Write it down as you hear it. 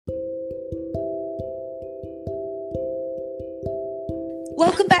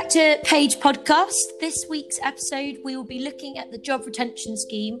Welcome back to Page Podcast. This week's episode, we will be looking at the job retention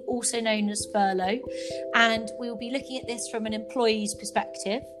scheme, also known as furlough, and we will be looking at this from an employee's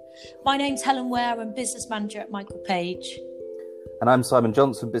perspective. My name's Helen Ware, I'm business manager at Michael Page. And I'm Simon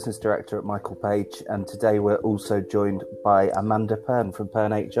Johnson, business director at Michael Page, and today we're also joined by Amanda Pern from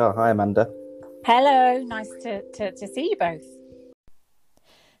Pern HR. Hi, Amanda. Hello, nice to see you both.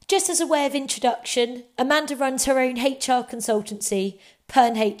 Just as a way of introduction, Amanda runs her own HR consultancy,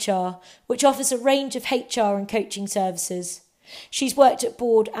 Pern HR, which offers a range of HR and coaching services. She's worked at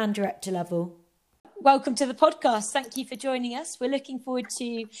board and director level. Welcome to the podcast. Thank you for joining us. We're looking forward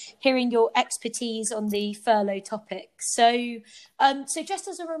to hearing your expertise on the furlough topic. So just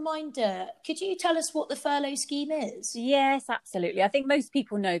as a reminder, could you tell us what the furlough scheme is? Yes, absolutely. I think most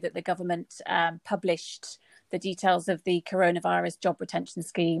people know that the government published the details of the coronavirus job retention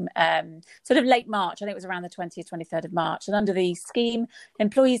scheme sort of late March. I think it was around the 20th, 23rd of March. And under the scheme,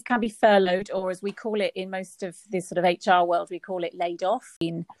 employees can be furloughed, or as we call it in most of this sort of HR world, we call it laid off,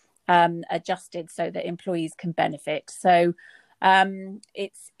 adjusted so that employees can benefit. So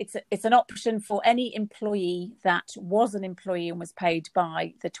it's an option for any employee that was an employee and was paid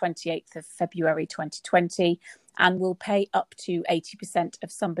by the 28th of February 2020 and will pay up to 80% of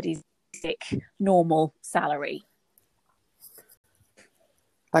somebody's basic normal salary.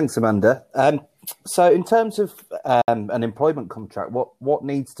 Thanks, Amanda. So in terms of an employment contract, what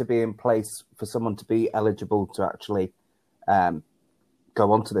needs to be in place for someone to be eligible to actually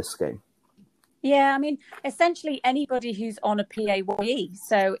go onto this scheme? Yeah, I mean, essentially anybody who's on a PAYE.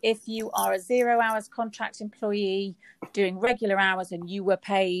 So if you are a 0 hours contract employee doing regular hours and you were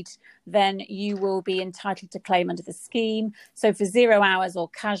paid, then you will be entitled to claim under the scheme. So for 0 hours or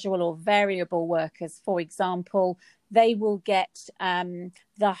casual or variable workers, for example, they will get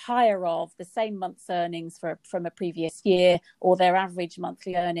the higher of the same month's earnings from a previous year, or their average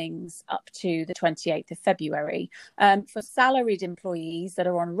monthly earnings up to the 28th of February. For salaried employees that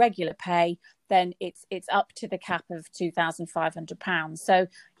are on regular pay, then it's up to the cap of £2,500. So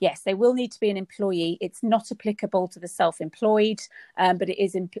yes, they will need to be an employee. It's not applicable to the self-employed, but it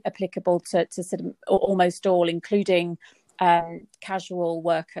is applicable to sort of almost all, including casual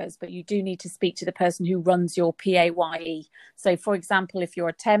workers, but you do need to speak to the person who runs your PAYE. So for example, if you're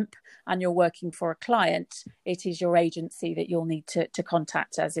a temp and you're working for a client, it is your agency that you'll need to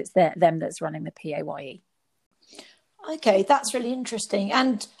contact, as it's them that's running the PAYE. Okay, that's really interesting.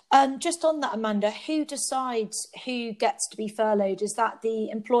 And just on that, Amanda, who decides who gets to be furloughed? Is that the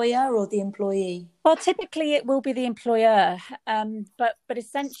employer or the employee? Well, typically it will be the employer, but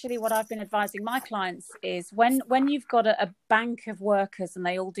essentially what I've been advising my clients is when you've got a bank of workers and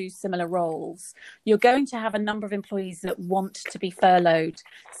they all do similar roles, you're going to have a number of employees that want to be furloughed.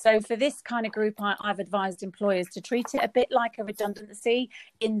 So for this kind of group, I've advised employers to treat it a bit like a redundancy,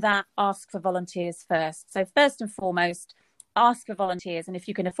 in that ask for volunteers first. So first and foremost, ask for volunteers, and if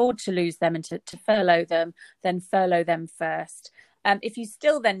you can afford to lose them and to furlough them, then furlough them first. If you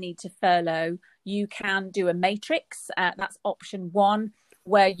still then need to furlough, you can do a matrix. That's option one,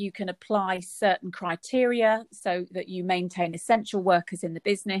 where you can apply certain criteria so that you maintain essential workers in the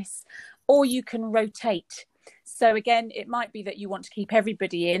business, or you can rotate. So again, it might be that you want to keep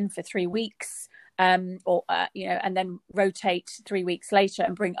everybody in for 3 weeks, and then rotate 3 weeks later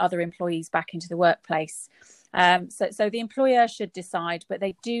and bring other employees back into the workplace. So the employer should decide, but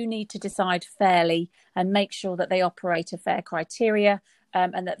they do need to decide fairly and make sure that they operate a fair criteria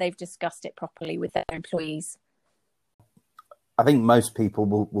and that they've discussed it properly with their employees. I think most people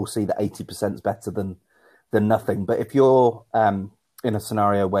will see that 80% is better than nothing. But if you're in a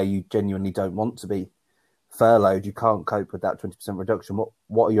scenario where you genuinely don't want to be furloughed, you can't cope with that 20% reduction,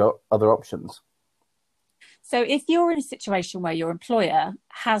 what are your other options? So if you're in a situation where your employer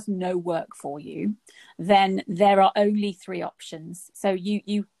has no work for you, then there are only 3 options. So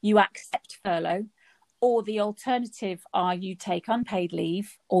you accept furlough, or the alternative are you take unpaid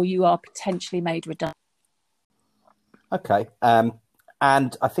leave, or you are potentially made redundant. Okay.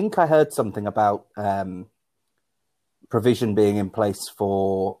 And I think I heard something about provision being in place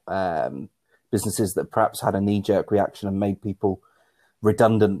for businesses that perhaps had a knee-jerk reaction and made people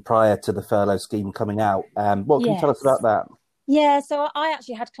redundant prior to the furlough scheme coming out. What can you tell us about that? Yeah, so I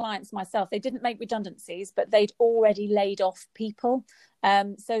actually had clients myself. They didn't make redundancies, but they'd already laid off people.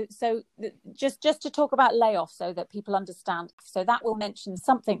 So just to talk about layoff so that people understand. So that will mention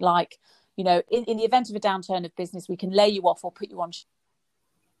something like, in the event of a downturn of business, we can lay you off or put you on.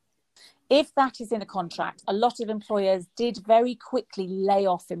 If that is in a contract, a lot of employers did very quickly lay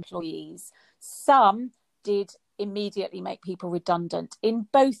off employees. Some did immediately make people redundant. In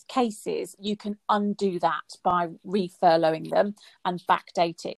both cases, you can undo that by re-furloughing them and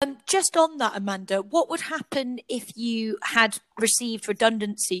backdating. Just on that, Amanda, what would happen if you had received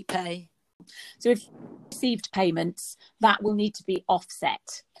redundancy pay? So if you received payments, that will need to be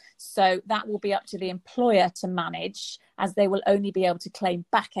offset. So that will be up to the employer to manage, as they will only be able to claim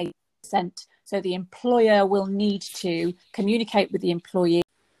back 8%. So the employer will need to communicate with the employee.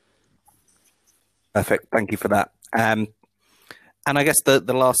 Perfect. Thank you for that. And I guess the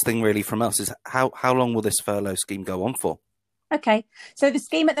last thing really from us is how long will this furlough scheme go on for? Okay, so the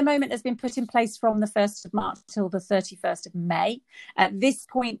scheme at the moment has been put in place from the 1st of March till the 31st of May. At this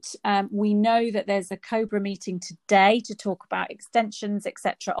point, we know that there's a COBRA meeting today to talk about extensions,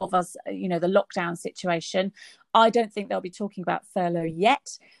 etc., of us, the lockdown situation. I don't think they'll be talking about furlough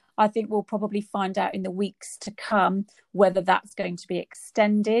yet. I think we'll probably find out in the weeks to come whether that's going to be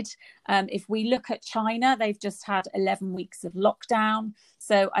extended. If we look at China, they've just had 11 weeks of lockdown.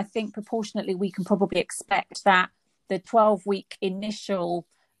 So I think proportionately we can probably expect that the 12-week initial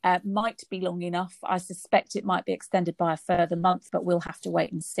might be long enough. I suspect it might be extended by a further month, but we'll have to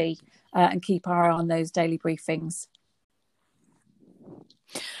wait and see and keep our eye on those daily briefings.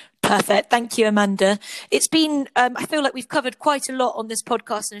 Perfect. Thank you, Amanda. It's been, I feel like we've covered quite a lot on this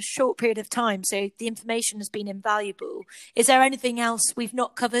podcast in a short period of time, so the information has been invaluable. Is there anything else we've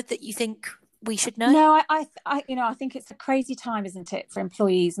not covered that you think we should know? No, I think it's a crazy time, isn't it, for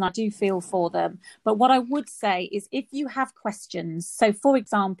employees, and I do feel for them. But what I would say is, if you have questions, so for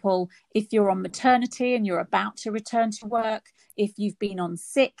example, if you're on maternity and you're about to return to work, if you've been on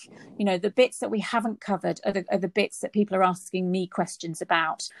sick, the bits that we haven't covered are the bits that people are asking me questions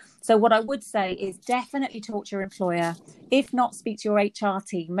about. So what I would say is definitely talk to your employer. If not, speak to your HR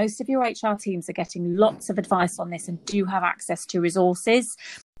team. Most of your HR teams are getting lots of advice on this and do have access to resources.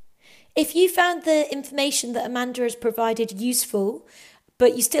 If you found the information that Amanda has provided useful,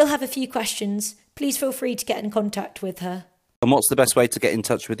 but you still have a few questions, please feel free to get in contact with her. And what's the best way to get in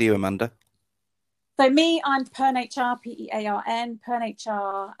touch with you, Amanda? So me, I'm PearnHR, PEARN.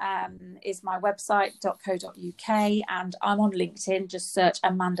 PearnHR is my website, .co.uk, and I'm on LinkedIn. Just search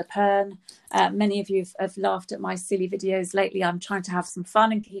Amanda Pearn. Many of you have laughed at my silly videos lately. I'm trying to have some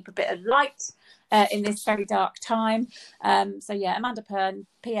fun and keep a bit of light in this very dark time. Amanda Pearn,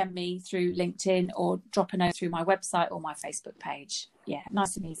 PM me through LinkedIn or drop a note through my website or my Facebook page. Yeah,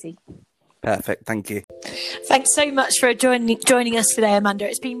 nice and easy. Perfect. Thank you. Thanks so much for joining us today, Amanda.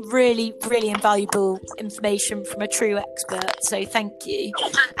 It's been really, really invaluable information from a true expert. So thank you.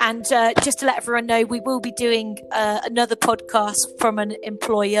 And just to let everyone know, we will be doing another podcast from an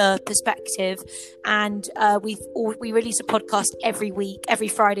employer perspective. And we release a podcast every week. Every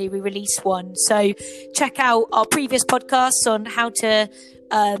Friday we release one. So check out our previous podcasts on how to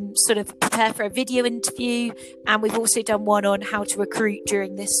sort of prepare for a video interview, and we've also done one on how to recruit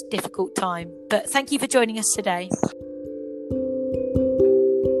during this difficult time. But thank you for joining us today.